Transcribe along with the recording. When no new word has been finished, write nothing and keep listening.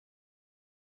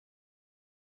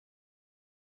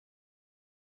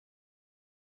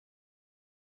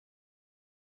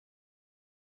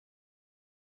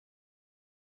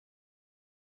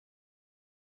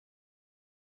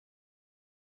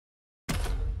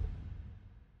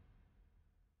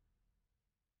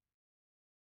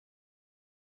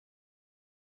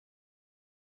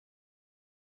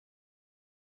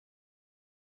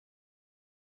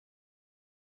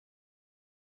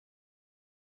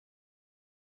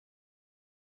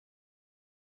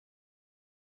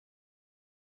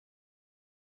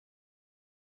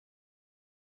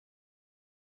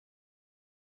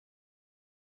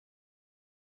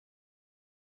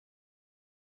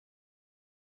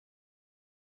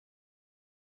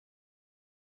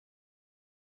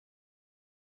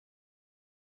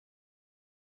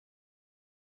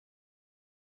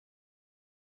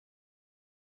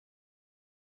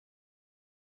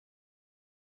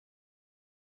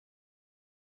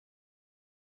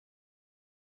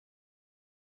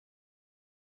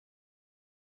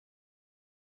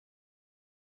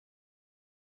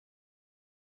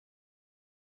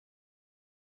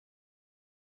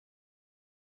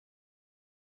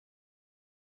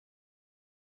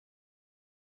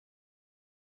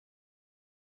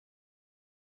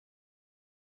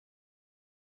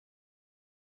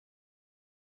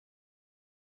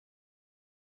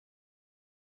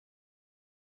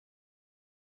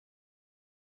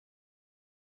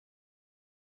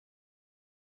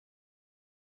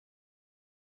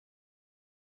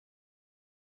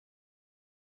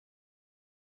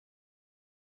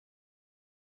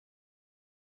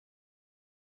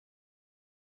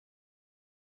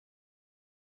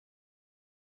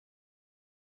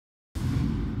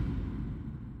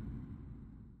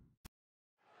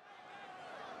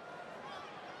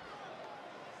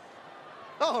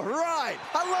All right,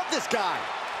 I love this guy.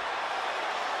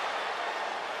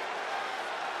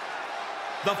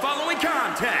 The following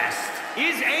contest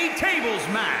is a tables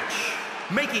match.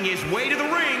 Making his way to the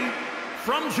ring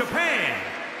from Japan,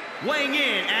 weighing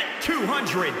in at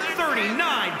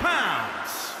 239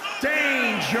 pounds,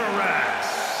 Dangerous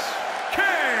K.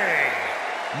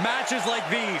 Matches like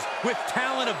these, with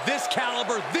talent of this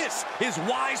caliber, this is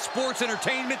why sports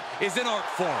entertainment is an art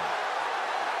form.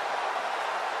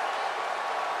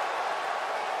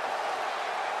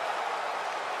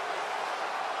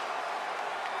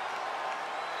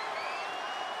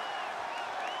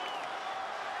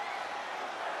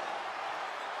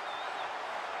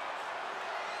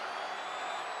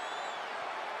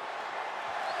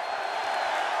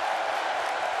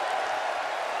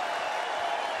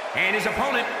 And his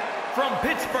opponent from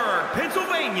Pittsburgh,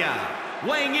 Pennsylvania,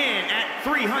 weighing in at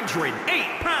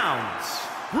 308 pounds,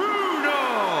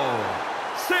 Bruno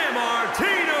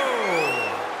Sammartino.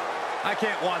 I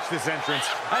can't watch this entrance.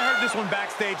 I heard this one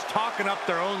backstage talking up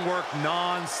their own work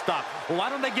non-stop. Well, why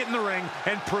don't they get in the ring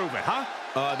and prove it, huh?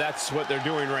 That's what they're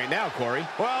doing right now, Corey.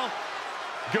 Well,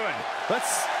 good.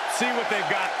 Let's see what they've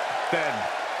got then.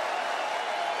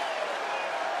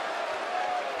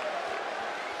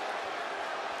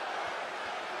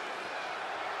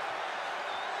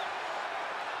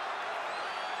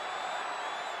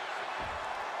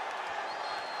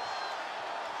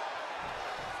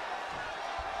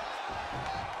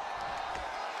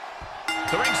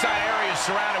 The ringside area is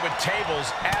surrounded with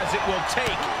tables, as it will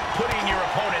take putting your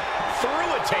opponent through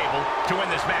a table to win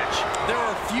this match. There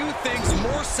are few things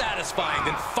more satisfying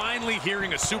than finally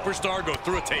hearing a superstar go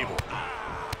through a table.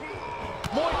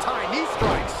 Muay Thai knee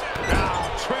strikes. Now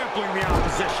trampling the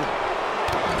opposition.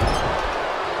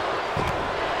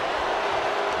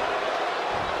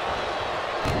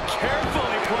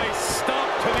 Carefully placed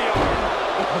stomp to the arm.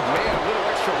 Oh, man, a little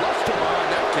extra luster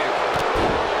behind that kick.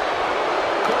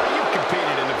 Corey, you've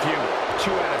competed in a few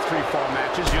 2 out of 3 fall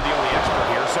matches. You're the only expert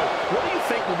here. So what do you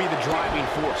think will be the driving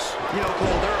force? You know,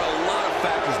 Cole, there are a lot of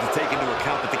factors to take into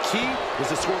account, but the key is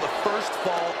to score the first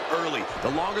fall early. The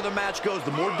longer the match goes,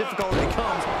 the more difficult it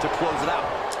becomes to close it out.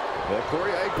 Well,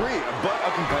 Corey, I agree, but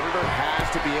a competitor has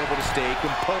to be able to stay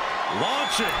composed.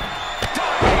 Launching.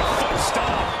 Diving foot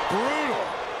stomp. Brutal.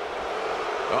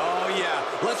 Oh, yeah.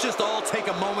 Let's just all take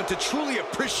a moment to truly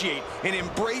appreciate and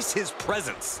embrace his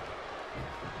presence.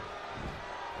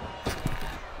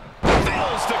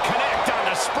 Fails to connect on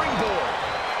the springboard.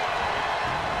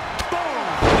 Boom.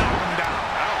 Knock him down.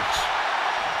 Ouch.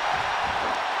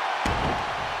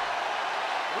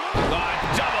 A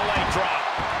double leg drop.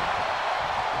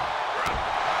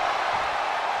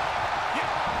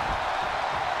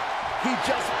 He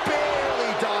just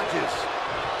barely dodges.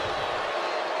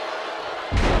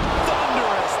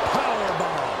 Thunderous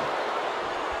powerbomb.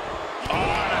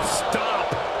 On a stomp.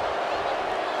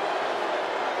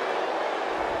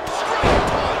 Straight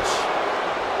punch.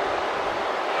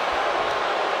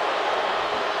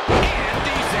 And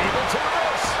he's able to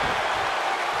reverse.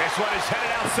 This one is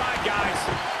headed outside, guys.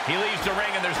 He leaves the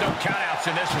ring, and there's no countouts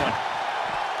in this one.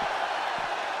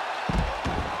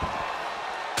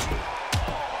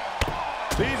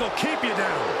 These will keep you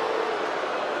down.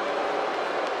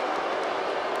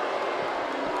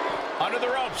 Under the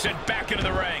ropes and back into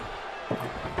the ring.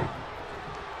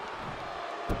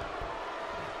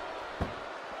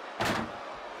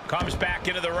 Comes back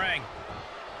into the ring.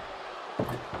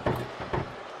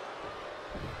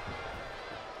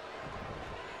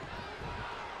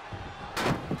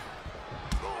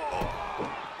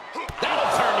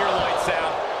 That'll turn your lights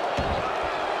out.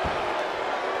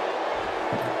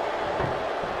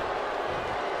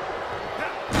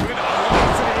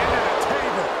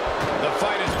 The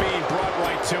fight is being brought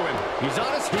right to him. He's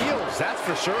on his heels, that's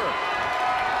for sure.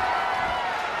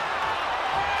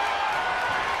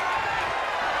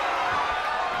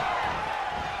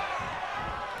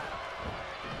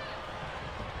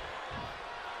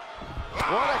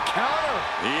 What a counter!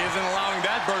 He isn't allowing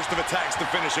that burst of attacks to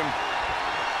finish him.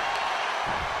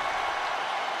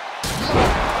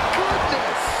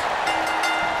 Goodness!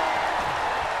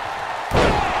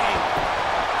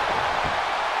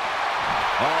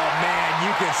 Oh, man,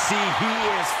 you can see he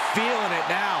is feeling it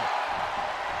now.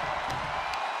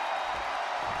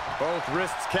 Both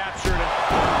wrists captured.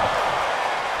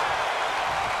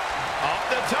 Up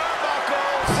the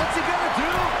turnbuckles. What's he gonna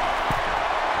do?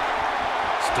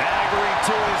 Staggering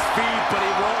to his feet, But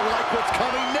he won't like what's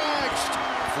coming next.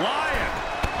 flying.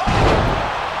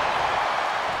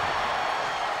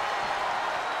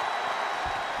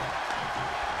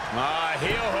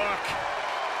 Heel hook.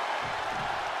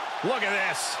 Look at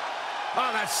this. Oh,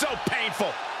 that's so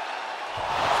painful.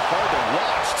 Hard to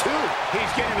watch, too.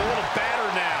 He's getting a little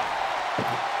battered now.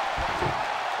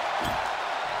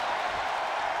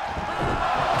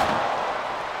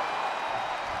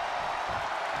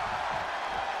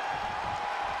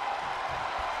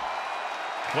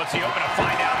 What's he open to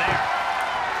find down there?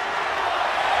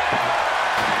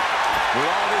 With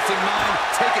all this in mind,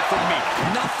 take it from me.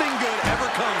 Nothing good ever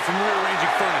comes from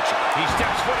rearranging furniture. He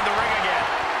steps foot in the ring again.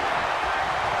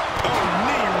 Oh,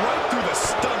 knee right through the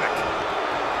stomach.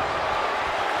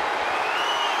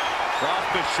 Off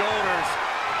the shoulders.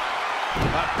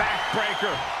 A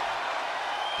backbreaker.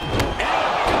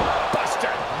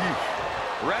 Buster.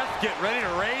 Ref, get ready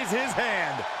to raise his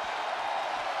hand.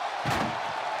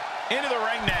 Into the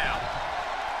ring now.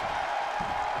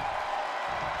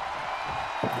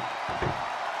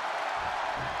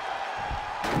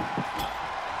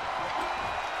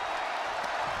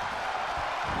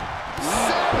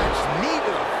 Savage knee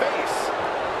to the face.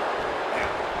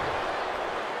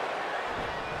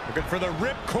 Looking for the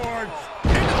ripcord.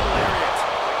 Into the lariat.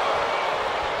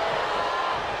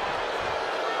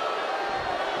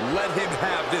 Let him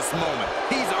have this moment.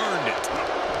 He's earned it.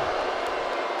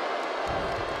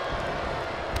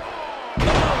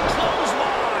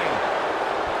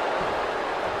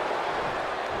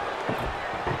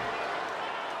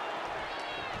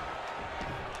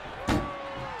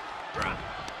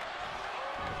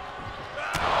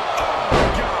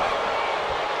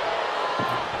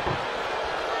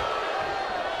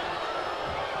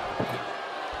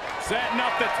 Setting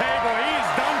up the table. He's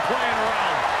done playing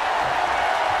around.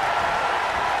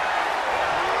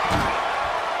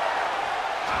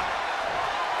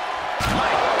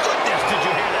 My goodness, did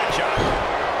you hear that shot?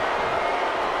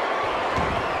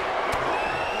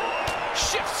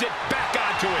 Shifts it back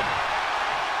onto him.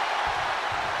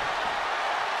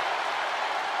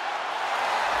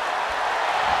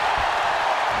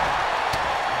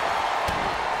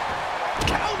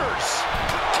 Counters.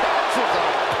 Catches a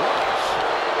punch.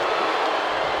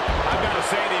 I've got to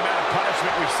say, the amount of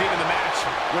punishment we've seen in the match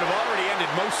would have already ended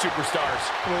most superstars.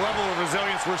 The level of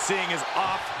resilience we're seeing is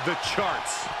off the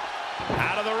charts.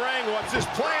 Out of the ring. What's his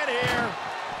plan here?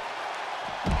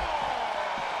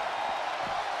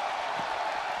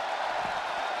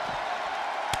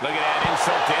 Look at that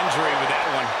insult to injury with that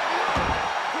one.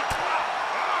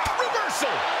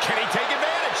 Reversal. Can he take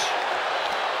advantage?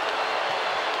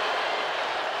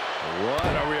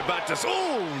 What are we about to...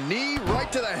 Oh, knee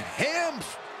right to the hams.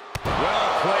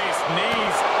 Well-placed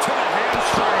knees to the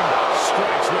hamstring.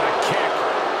 Strikes with a kick.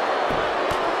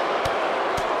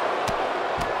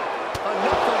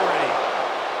 Enough already.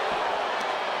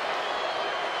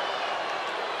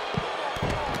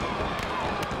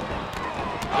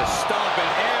 The stomp in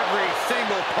every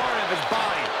single part of his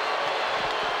body.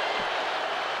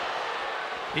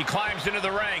 He climbs into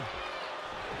the ring.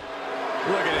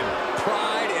 Look at him.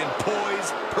 Pride and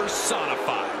poise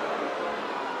personified.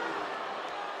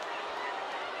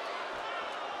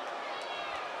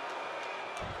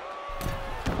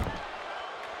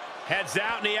 Heads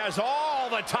out, and he has all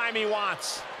the time he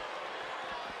wants.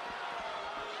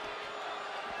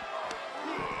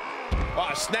 Oh,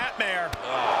 a snapmare.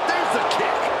 There's the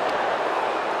kick.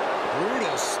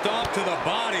 Brutal stomp to the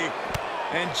body.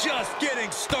 And just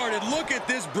getting started. Look at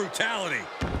this brutality.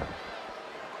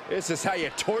 This is how you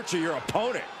torture your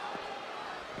opponent.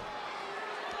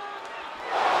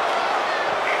 Oh,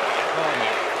 my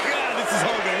God, this is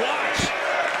hard to watch.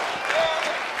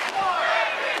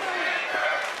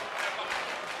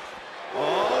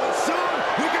 Oh, soon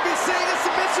we could be seeing a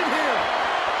submission here.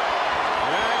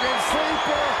 Dragon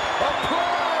Sleeper,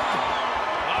 applied.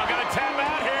 Oh, gonna tap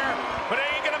out here, but it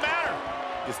ain't gonna matter.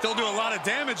 You still do a lot of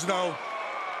damage, though.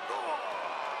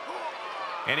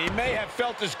 And he may have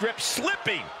felt his grip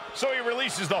slipping, so he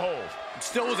releases the hold.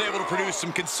 Still was able to produce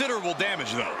some considerable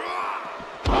damage, though.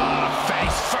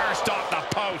 Face first off the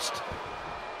post.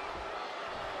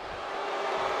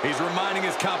 He's reminding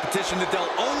his competition that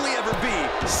they'll only ever be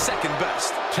second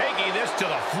best. Taking this to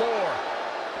the floor.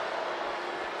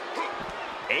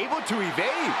 Able to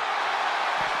evade.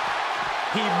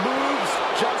 He moves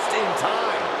just in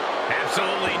time.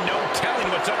 Absolutely no telling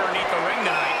what's underneath the ring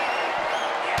tonight.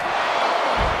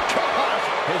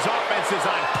 His offense is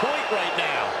on point right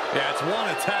now. Yeah, it's one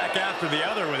attack after the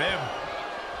other with him.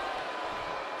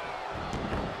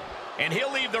 And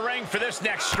he'll leave the ring for this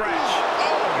next stretch.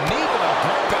 Oh, knee to the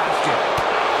breadbasket.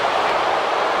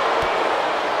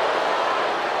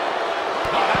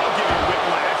 Oh, that'll give you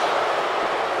whiplash.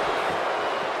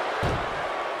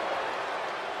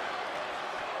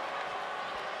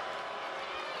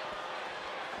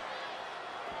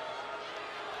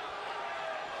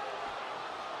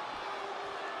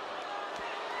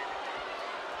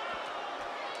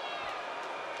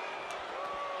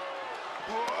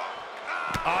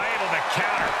 Able to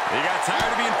counter. He got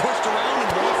tired of being pushed around and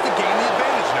wants to gain the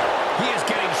advantage now. He is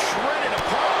getting shredded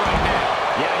apart right now.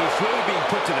 Yeah, he's really being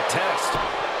put to the test.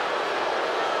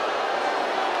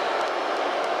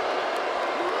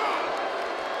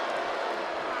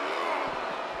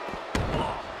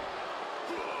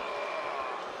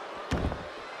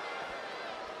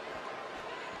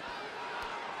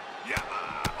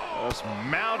 Just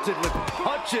mounted with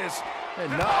punches.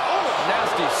 And not,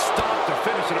 nasty stop to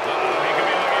finish it. He could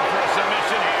be looking for a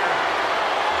submission here.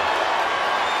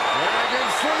 Dragon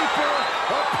sleeper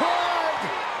applied.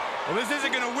 Well, this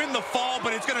isn't going to win the fall,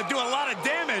 but it's going to do a lot of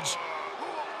damage.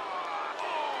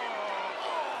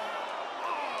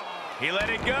 He let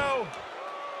it go.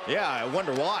 Yeah, I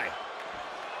wonder why.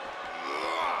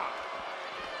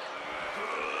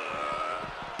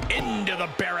 Into the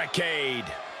barricade.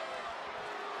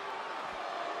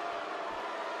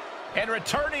 And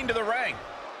returning to the ring.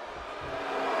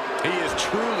 He is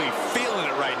truly feeling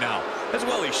it right now. As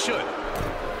well he should.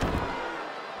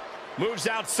 Moves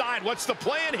outside. What's the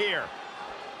plan here?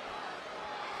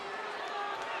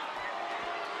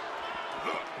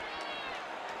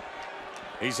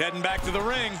 He's heading back to the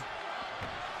ring.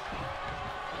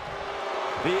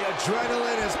 The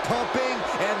adrenaline is pumping,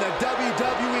 and the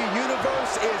WWE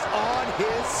Universe is on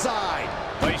his side.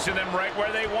 Placing them right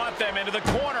where they want them, into the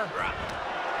corner.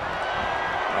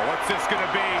 Now what's this going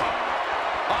to be?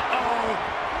 Uh-oh.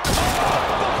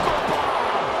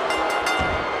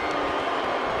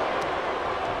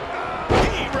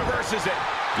 He reverses it.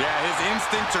 Yeah, his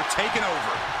instincts are taking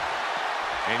over.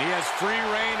 And he has free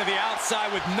reign to the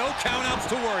outside with no countouts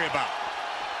to worry about.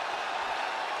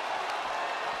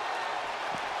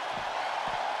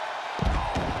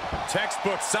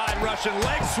 Textbook side Russian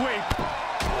leg sweep.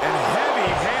 And heavy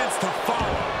hands to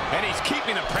follow. And he's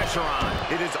keeping the pressure on.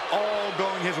 It is all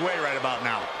going his way right about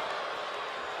now.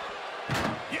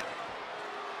 Yeah.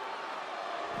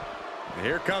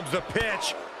 Here comes the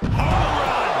pitch. Home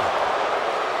run!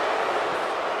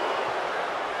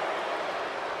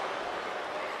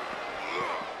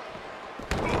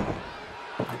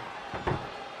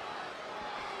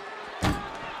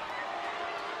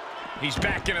 He's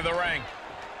back into the ring.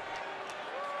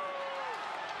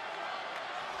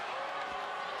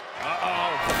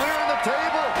 Clearing the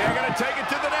table. They're going to take it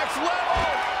to the next level.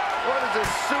 What is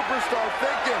this superstar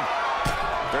thinking?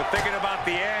 They're thinking about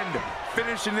the end,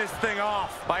 finishing this thing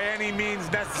off by any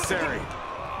means necessary.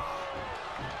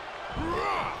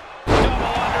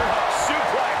 Double underhook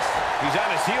suplex. He's on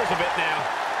his heels a bit now.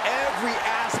 Every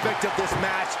aspect of this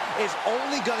match is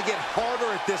only going to get harder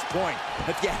at this point.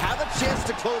 If you have a chance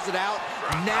to close it out,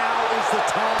 now is the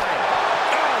time.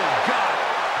 Oh, God.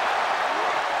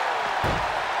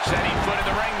 Setting foot in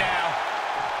the ring now.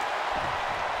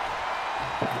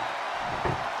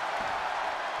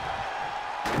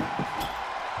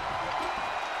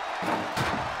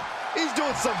 He's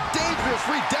doing some dangerous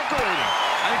redecorating.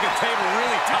 I think the table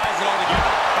really ties it all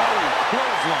together. Oh,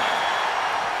 clothesline.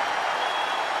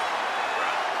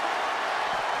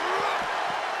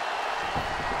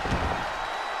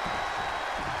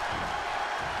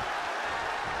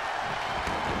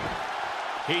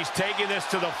 He's taking this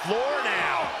to the floor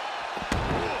now.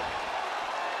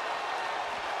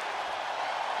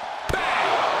 Bang!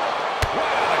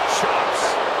 Right on the chops.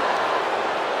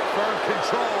 Firm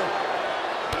control.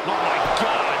 Oh, my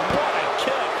God. What a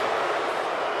kick.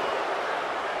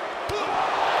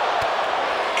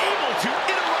 Able to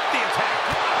interrupt the attack.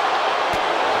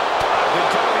 The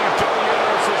WWE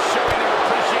Universe is showing their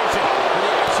appreciation for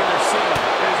the action they're seeing.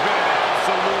 There's been an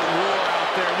absolute war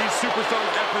out there. These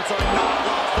superstars' efforts are not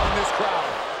lost on this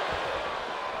crowd.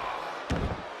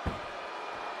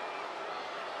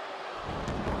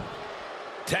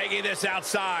 Taking this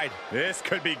outside. This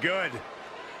could be good.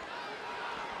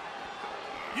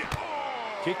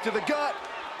 Kick to the gut.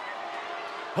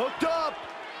 Hooked up.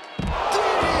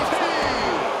 DDT.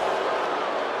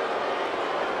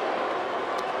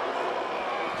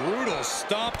 Brutal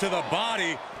stomp to the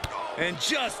body. And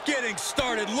just getting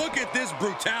started. Look at this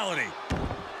brutality.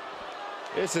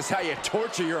 This is how you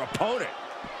torture your opponent.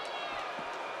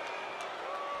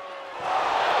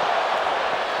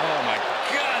 Oh my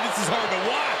God, this is hard to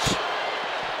watch.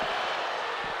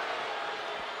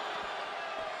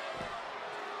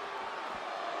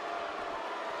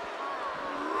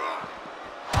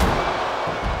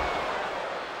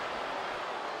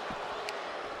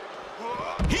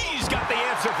 He's got the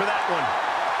answer for that one.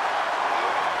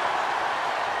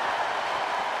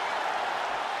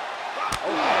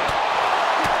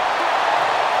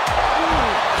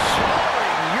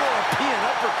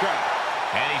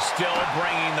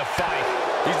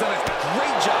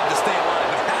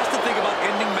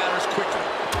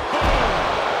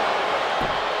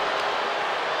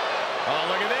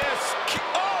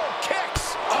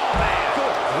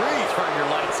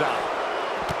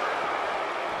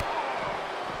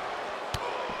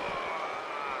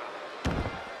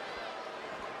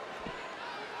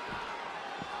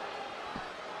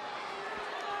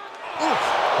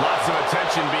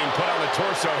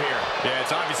 so here. Yeah,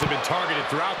 it's obviously been targeted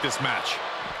throughout this match.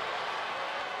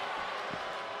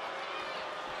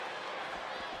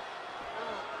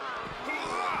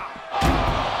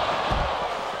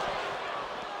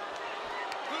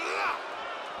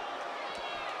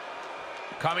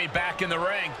 Coming back in the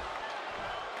ring.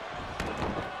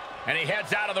 And he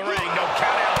heads out of the ring. No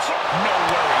countouts, no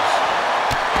worries.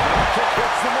 Kick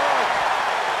hits the mark.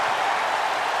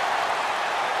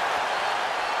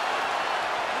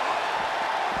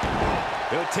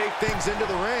 He'll take things into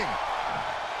the ring.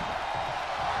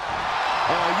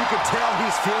 Oh, you can tell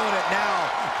he's feeling it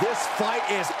now. This fight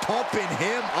is pumping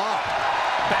him up.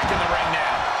 Back in the ring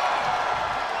now.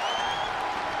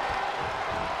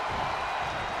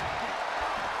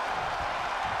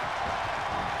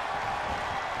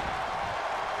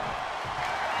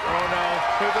 Oh no,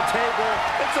 here's a table.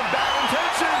 It's some bad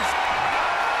intentions.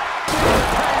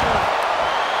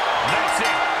 That's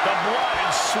it. The blood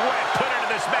and sweat put into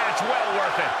this match. Well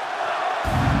worth it.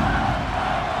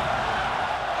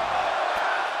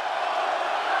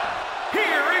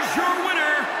 Here is your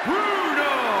winner,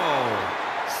 Bruno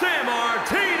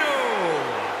Sammartino.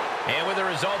 And with the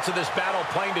results of this battle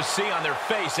plain to see on their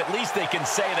face, at least they can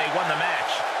say they won the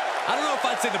match. I don't know if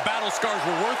I'd say the battle scars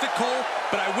were worth it, Cole,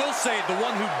 but I will say the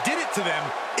one who did it to them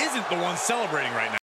isn't the one celebrating right now.